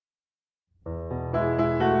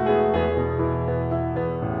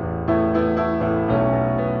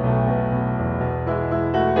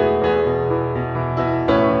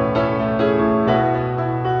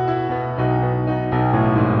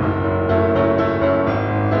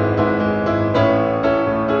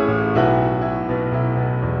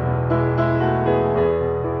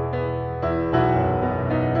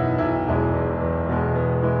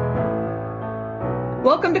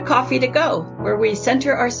Welcome to Coffee to Go, where we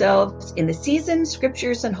center ourselves in the seasons,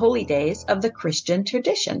 scriptures, and holy days of the Christian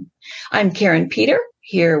tradition. I'm Karen Peter,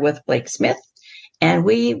 here with Blake Smith, and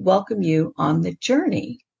we welcome you on the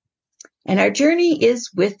journey. And our journey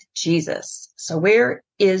is with Jesus. So where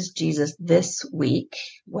is Jesus this week?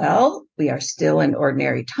 Well, we are still in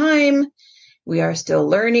ordinary time. We are still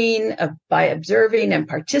learning by observing and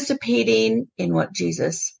participating in what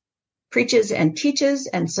Jesus preaches and teaches.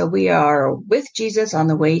 And so we are with Jesus on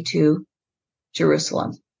the way to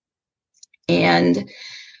Jerusalem. And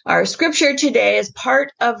our scripture today is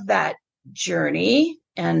part of that journey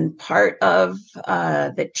and part of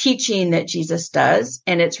the teaching that Jesus does.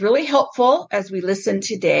 And it's really helpful as we listen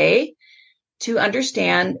today to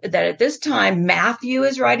understand that at this time, Matthew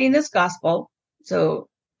is writing this gospel. So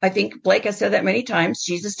I think Blake has said that many times.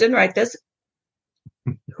 Jesus didn't write this.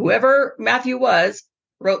 Whoever Matthew was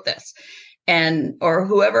wrote this, or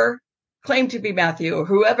whoever claimed to be Matthew, or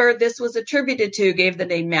whoever this was attributed to gave the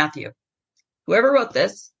name Matthew. Whoever wrote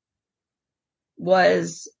this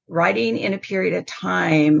was writing in a period of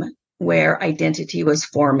time where identity was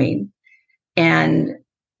forming, and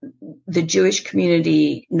the Jewish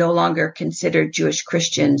community no longer considered Jewish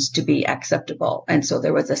Christians to be acceptable. And so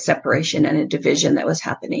there was a separation and a division that was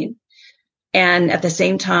happening. And at the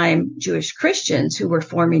same time, Jewish Christians who were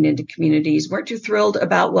forming into communities weren't too thrilled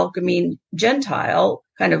about welcoming Gentile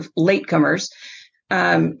kind of latecomers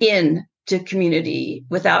in to community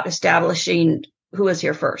without establishing who was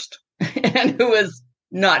here first and who was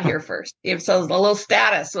not here first. So a little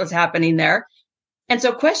status was happening there. And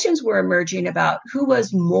so questions were emerging about who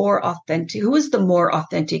was more authentic, who was the more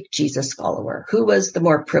authentic Jesus follower, who was the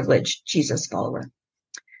more privileged Jesus follower.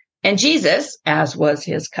 And Jesus, as was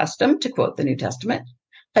his custom, to quote the New Testament,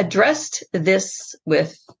 addressed this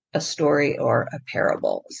with a story or a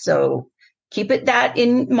parable. So keep that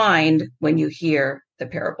in mind when you hear the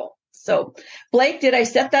parable. So, Blake, did I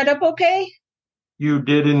set that up okay? You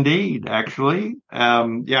did indeed, actually.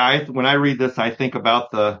 When I read this, I think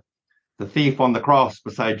about the thief on the cross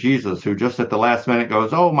beside Jesus, who just at the last minute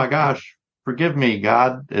goes, "Oh my gosh, forgive me,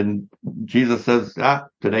 God." And Jesus says,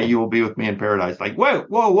 "Today you will be with me in paradise." Like,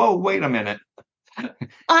 whoa, wait a minute.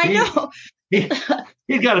 I know.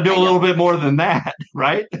 He's got to do a little bit more than that,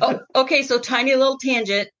 right? Okay, so tiny little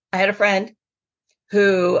tangent. I had a friend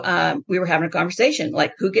who we were having a conversation,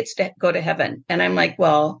 like, who gets to go to heaven? And I'm like,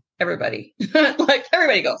 well, everybody. Like,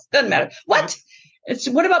 everybody goes. Doesn't matter. What?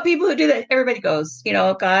 What about people who do that? Everybody goes.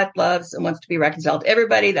 God loves and wants to be reconciled to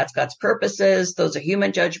everybody. That's God's purposes. Those are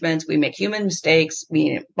human judgments. We make human mistakes.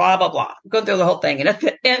 We blah, blah, blah. Go through the whole thing. And at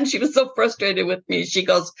the end, she was so frustrated with me. She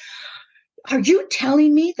goes, "Are you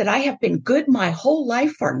telling me that I have been good my whole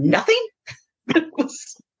life for nothing?"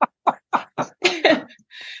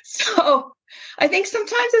 So I think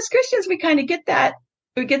sometimes as Christians, we kind of get that.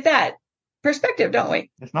 We get that perspective, don't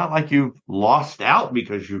we? It's not like you've lost out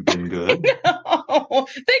because you've been good. No,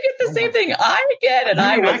 they get the same thing I get, and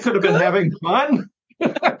I could have been having fun.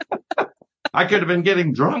 I could have been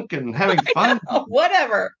getting drunk and having fun.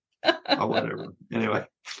 Whatever. Whatever. Anyway.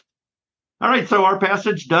 All right, so our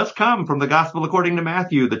passage does come from the Gospel according to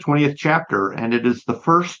Matthew, the 20th chapter, and it is the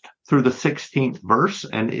 1st through the 16th verse,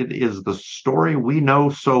 and it is the story we know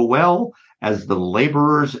so well as the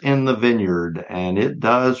laborers in the vineyard, and it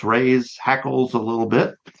does raise hackles a little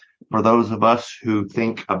bit for those of us who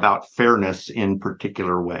think about fairness in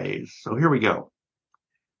particular ways. So here we go.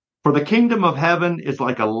 "For the kingdom of heaven is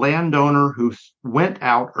like a landowner who went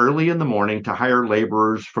out early in the morning to hire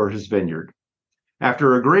laborers for his vineyard.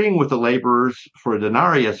 After agreeing with the laborers for a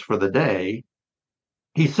denarius for the day,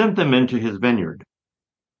 he sent them into his vineyard.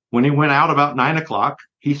 When he went out about 9 o'clock,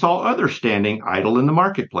 he saw others standing idle in the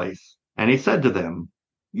marketplace. And he said to them,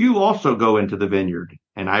 'You also go into the vineyard,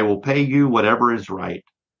 and I will pay you whatever is right.'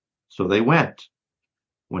 So they went.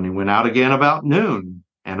 When he went out again about noon,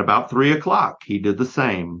 and about 3 o'clock, he did the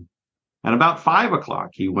same. And about 5 o'clock,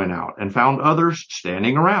 he went out and found others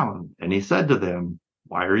standing around. And he said to them,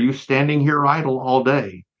 'Why are you standing here idle all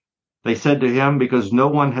day?' They said to him, 'Because no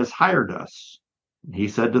one has hired us.' And he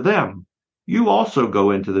said to them, 'You also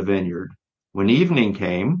go into the vineyard.' When evening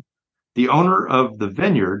came, the owner of the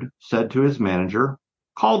vineyard said to his manager,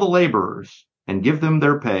 'Call the laborers and give them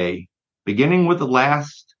their pay, beginning with the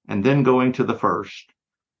last and then going to the first.'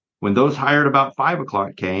 When those hired about 5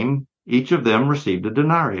 o'clock came, each of them received a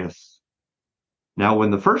denarius. Now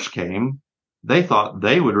when the first came, they thought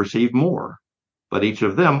they would receive more, but each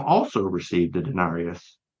of them also received a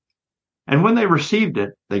denarius. And when they received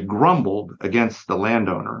it, they grumbled against the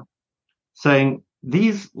landowner, saying,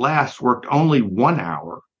 'These last worked only 1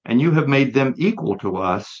 hour, and you have made them equal to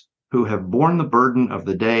us who have borne the burden of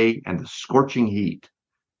the day and the scorching heat.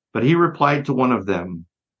 But he replied to one of them,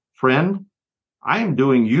 "Friend, I am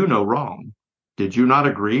doing you no wrong. Did you not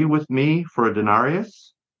agree with me for a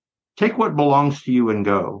denarius? Take what belongs to you and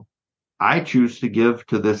go. I choose to give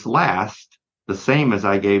to this last the same as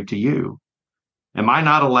I gave to you. Am I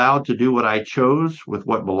not allowed to do what I chose with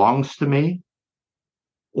what belongs to me?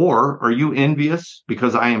 Or are you envious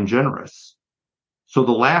because I am generous? So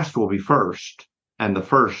the last will be first, and the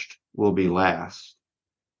first will be last."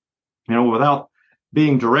 Without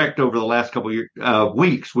being direct, over the last couple of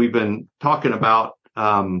weeks, we've been talking about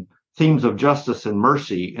themes of justice and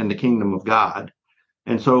mercy in the kingdom of God.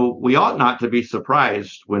 And so we ought not to be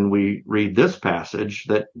surprised when we read this passage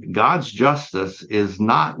that God's justice is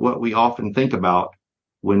not what we often think about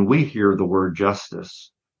when we hear the word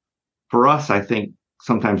justice. For us, I think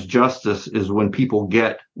sometimes justice is when people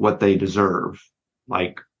get what they deserve,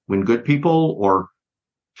 like when good people, or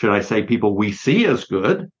should I say people we see as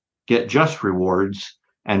good, get just rewards,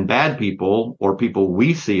 and bad people, or people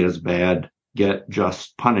we see as bad, get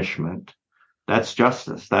just punishment. That's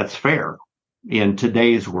justice. That's fair in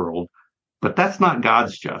today's world. But that's not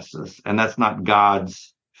God's justice, and that's not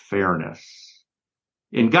God's fairness.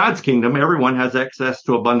 In God's kingdom, everyone has access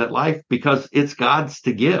to abundant life because it's God's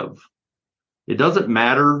to give. It doesn't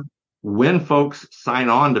matter when folks sign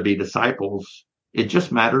on to be disciples. It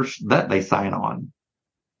just matters that they sign on.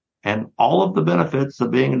 And all of the benefits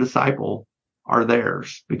of being a disciple are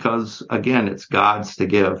theirs because, again, it's God's to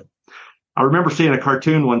give. I remember seeing a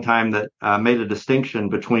cartoon one time that made a distinction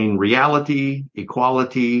between reality,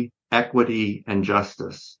 equality, equity, and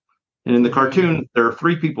justice. And in the cartoon, there are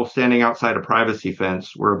three people standing outside a privacy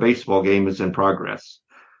fence where a baseball game is in progress.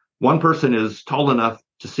 One person is tall enough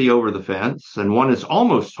to see over the fence, and one is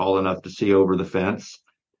almost tall enough to see over the fence,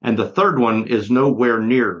 and the third one is nowhere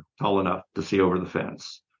near tall enough to see over the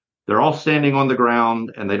fence. They're all standing on the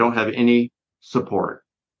ground, and they don't have any support.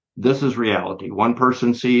 This is reality. One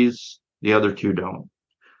person sees, the other two don't.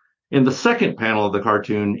 In the second panel of the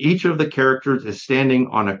cartoon, each of the characters is standing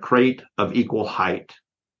on a crate of equal height.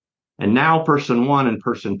 And now person one and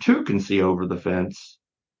person two can see over the fence.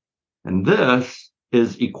 And this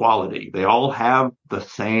is equality. They all have the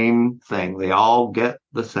same thing. They all get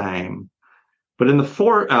the same. But in the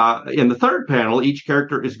third panel, each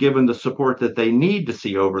character is given the support that they need to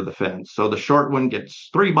see over the fence. So the short one gets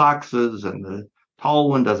 3 boxes, and the tall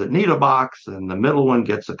one doesn't need a box, and the middle one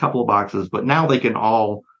gets a couple of boxes. But now they can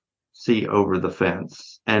all see over the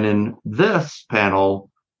fence. And in this panel,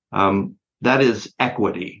 that is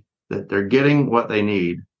equity, that they're getting what they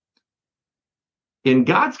need. In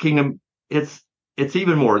God's kingdom, it's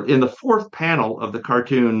even more. In the fourth panel of the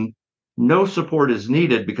cartoon, no support is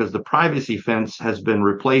needed because the privacy fence has been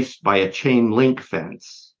replaced by a chain link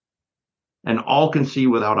fence, and all can see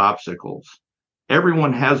without obstacles.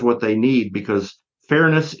 Everyone has what they need because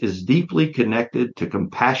fairness is deeply connected to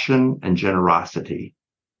compassion and generosity,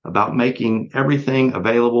 about making everything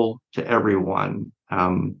available to everyone.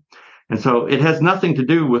 And so it has nothing to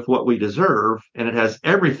do with what we deserve, and it has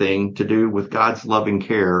everything to do with God's loving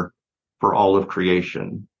care for all of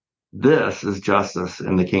creation. This is justice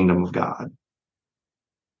in the kingdom of God.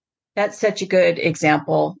 That's such a good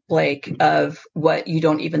example, Blake, of what you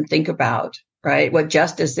don't even think about, right? What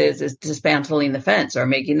justice is dismantling the fence or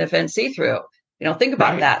making the fence see-through. You don't think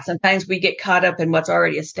about that. Sometimes we get caught up in what's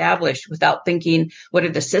already established without thinking, what are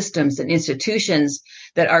the systems and institutions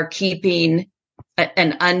that are keeping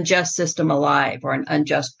an unjust system alive or an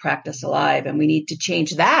unjust practice alive? And we need to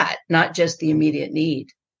change that, not just the immediate need.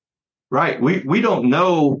 Right. We don't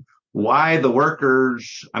know why the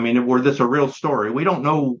workers, were this a real story? We don't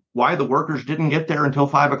know why the workers didn't get there until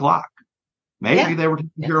 5 o'clock. Maybe they were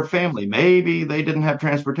taking care of family. Maybe they didn't have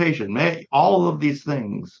transportation. All of these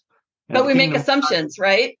things. But we make assumptions,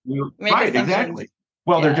 right? Right, exactly.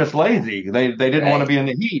 Well, they're just lazy. They didn't want to be in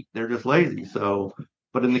the heat. They're just lazy. So,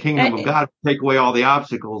 but in the kingdom of God, take away all the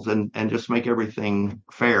obstacles and just make everything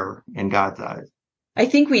fair in God's eyes. I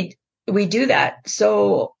think we do that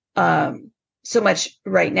so much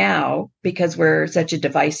right now because we're such a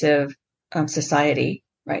divisive society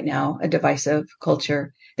right now, a divisive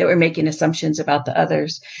culture, that we're making assumptions about the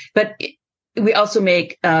others. But we also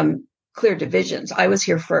make clear divisions. I was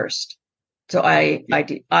here first, so I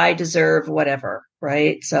deserve whatever,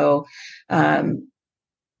 right? So Ray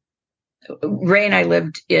and I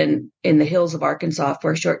lived in the hills of Arkansas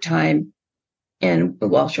for a short time, we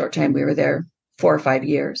were there 4 or 5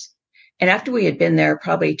 years. And after we had been there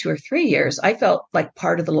probably 2 or 3 years, I felt like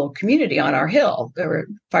part of the little community on our hill. There were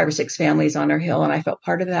 5 or 6 families on our hill, and I felt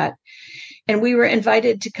part of that. And we were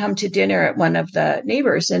invited to come to dinner at one of the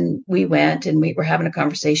neighbors, and we went and we were having a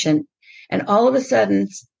conversation. And all of a sudden,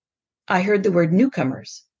 I heard the word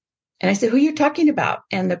newcomers. And I said, who are you talking about?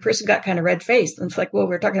 And the person got kind of red faced. And it's like, well,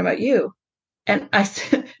 we're talking about you. And I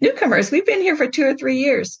said, newcomers, we've been here for 2 or 3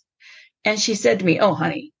 years. And she said to me, oh,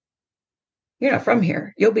 honey, you're not from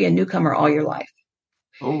here. You'll be a newcomer all your life.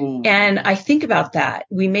 Oh. And I think about that.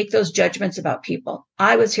 We make those judgments about people.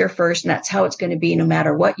 I was here first, and that's how it's going to be no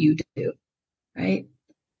matter what you do. Right?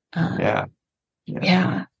 Yeah.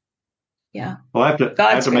 Well, I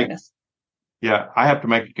have to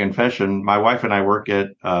make a confession. My wife and I work at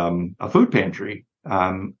a food pantry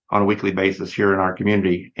on a weekly basis here in our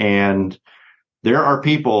community. And there are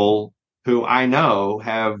people who I know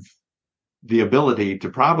have the ability to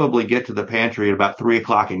probably get to the pantry at about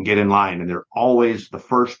 3:00 and get in line. And they're always the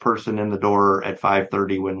first person in the door at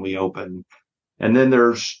 5:30 when we open. And then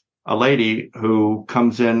there's a lady who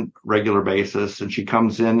comes in regular basis, and she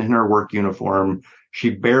comes in her work uniform. She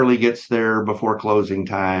barely gets there before closing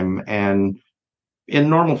time. And in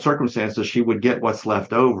normal circumstances, she would get what's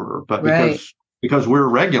left over. But because we're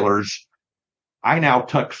regulars, I now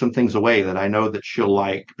tuck some things away that I know that she'll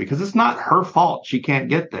like, because it's not her fault she can't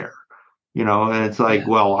get there. And it's like,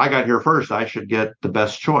 well, I got here first, I should get the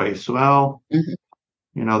best choice. Well,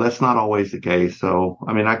 that's not always the case. So,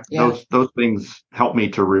 I mean, those things help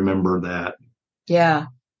me to remember that. Yeah.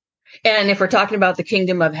 And if we're talking about the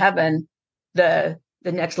kingdom of heaven, the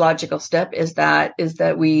next logical step is that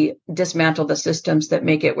we dismantle the systems that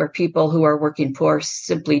make it where people who are working poor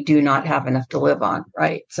simply do not have enough to live on.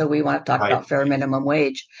 Right. So we want to talk about fair minimum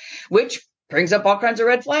wage, which brings up all kinds of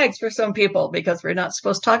red flags for some people, because we're not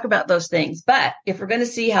supposed to talk about those things. But if we're going to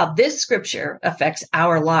see how this scripture affects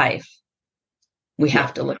our life, we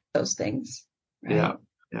have to look at those things. Right?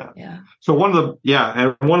 Yeah. So one of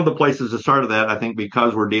the places to start of that, I think,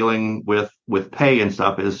 because we're dealing with pay and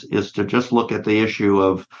stuff, is to just look at the issue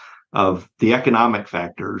of the economic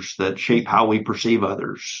factors that shape how we perceive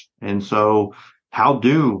others. And so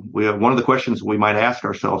one of the questions we might ask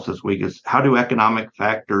ourselves this week is, how do economic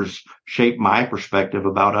factors shape my perspective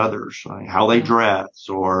about others? Like how they dress,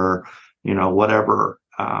 or, whatever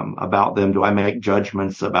about them. Do I make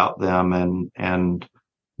judgments about them and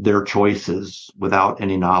their choices without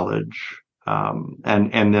any knowledge?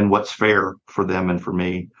 And then what's fair for them and for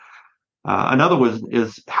me? Another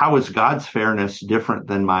is how is God's fairness different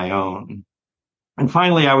than my own? And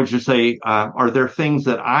finally, I would just say, are there things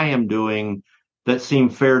that I am doing that seem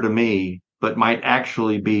fair to me, but might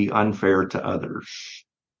actually be unfair to others?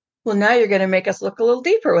 Well, now you're going to make us look a little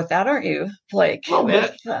deeper with that, aren't you, Blake? A little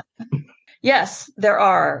bit. Yes, there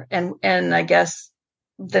are. And I guess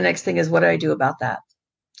the next thing is, what do I do about that?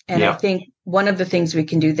 And I think one of the things we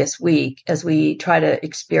can do this week as we try to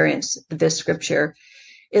experience this scripture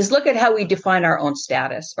is look at how we define our own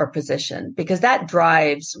status or position, because that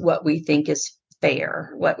drives what we think is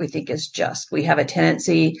fair, what we think is just. We have a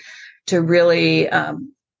tendency to really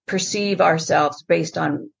perceive ourselves based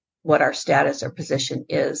on what our status or position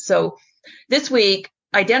is. So this week,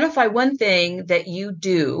 identify one thing that you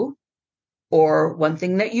do, or one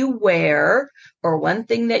thing that you wear, or one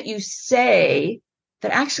thing that you say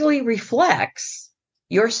that actually reflects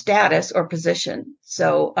your status or position.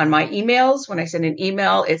 So on my emails, when I send an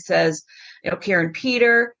email, it says, Karen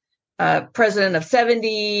Peter, president of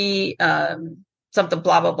 70, something,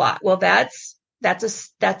 blah, blah, blah. Well, that's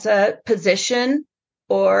a position,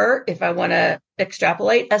 or if I want to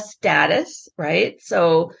extrapolate, a status, right?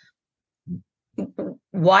 So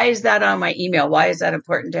why is that on my email? Why is that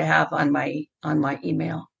important to have on my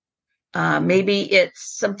email? Maybe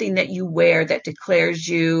it's something that you wear that declares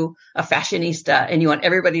you a fashionista, and you want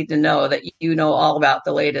everybody to know that you know all about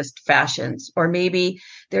the latest fashions. Or maybe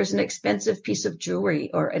there's an expensive piece of jewelry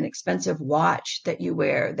or an expensive watch that you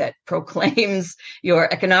wear that proclaims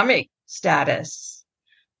your economic status.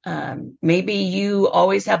 Maybe you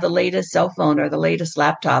always have the latest cell phone or the latest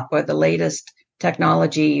laptop or the latest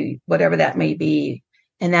technology, whatever that may be.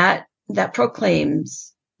 And that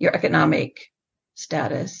proclaims your economic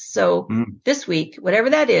status. So this week, whatever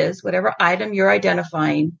that is, whatever item you're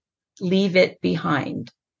identifying, leave it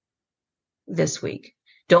behind this week.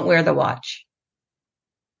 Don't wear the watch.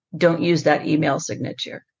 Don't use that email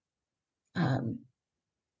signature. And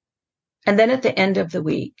then at the end of the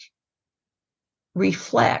week,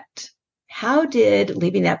 reflect, how did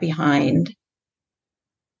leaving that behind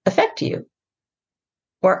affect you?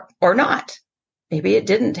 Or not? Maybe it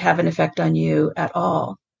didn't have an effect on you at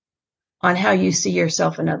all, on how you see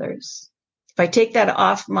yourself and others. If I take that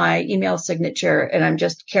off my email signature and I'm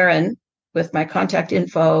just Karen with my contact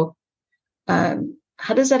info,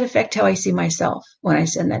 how does that affect how I see myself when I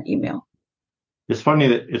send that email? It's funny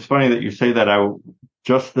that you say that.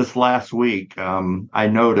 Just this last week, I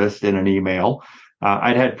noticed in an email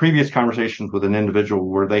I'd had previous conversations with an individual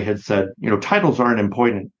where they had said, titles aren't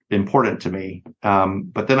important to me.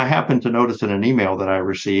 But then I happened to notice in an email that I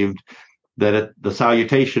received that the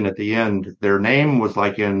salutation at the end, their name was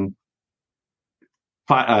like in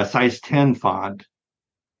size 10 font,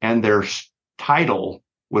 and their title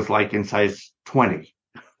was like in size 20.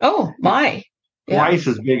 Oh, my. Yeah. Twice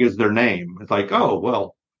as big as their name. It's like, oh,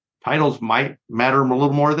 well, titles might matter a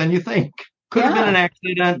little more than you think. Could have been an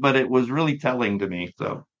accident, but it was really telling to me.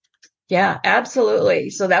 So, yeah, absolutely.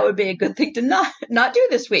 So that would be a good thing to not do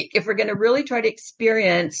this week if we're going to really try to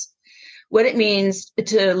experience what it means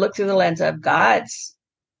to look through the lens of God's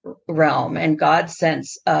realm and God's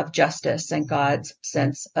sense of justice and God's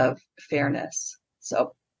sense of fairness.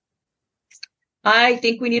 So I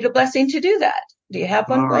think we need a blessing to do that. Do you have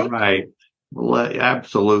one, Blake? All right.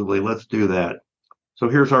 Absolutely. Let's do that. So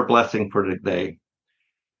here's our blessing for today.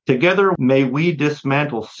 Together, may we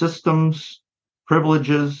dismantle systems,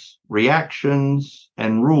 privileges, reactions,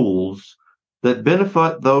 and rules that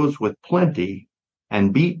benefit those with plenty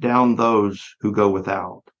and beat down those who go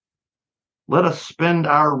without. Let us spend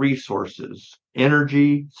our resources,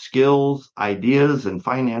 energy, skills, ideas, and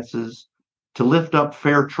finances to lift up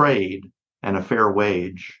fair trade and a fair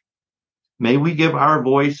wage. May we give our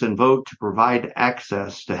voice and vote to provide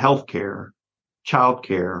access to health care, child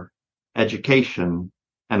care, education,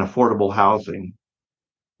 and affordable housing.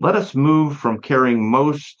 Let us move from caring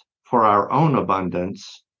most for our own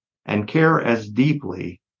abundance and care as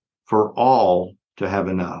deeply for all to have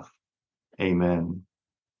enough. Amen.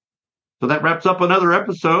 So that wraps up another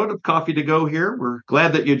episode of Coffee to Go here. We're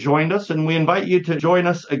glad that you joined us, and we invite you to join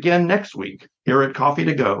us again next week here at Coffee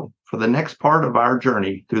to Go for the next part of our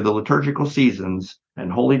journey through the liturgical seasons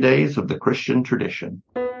and holy days of the Christian tradition.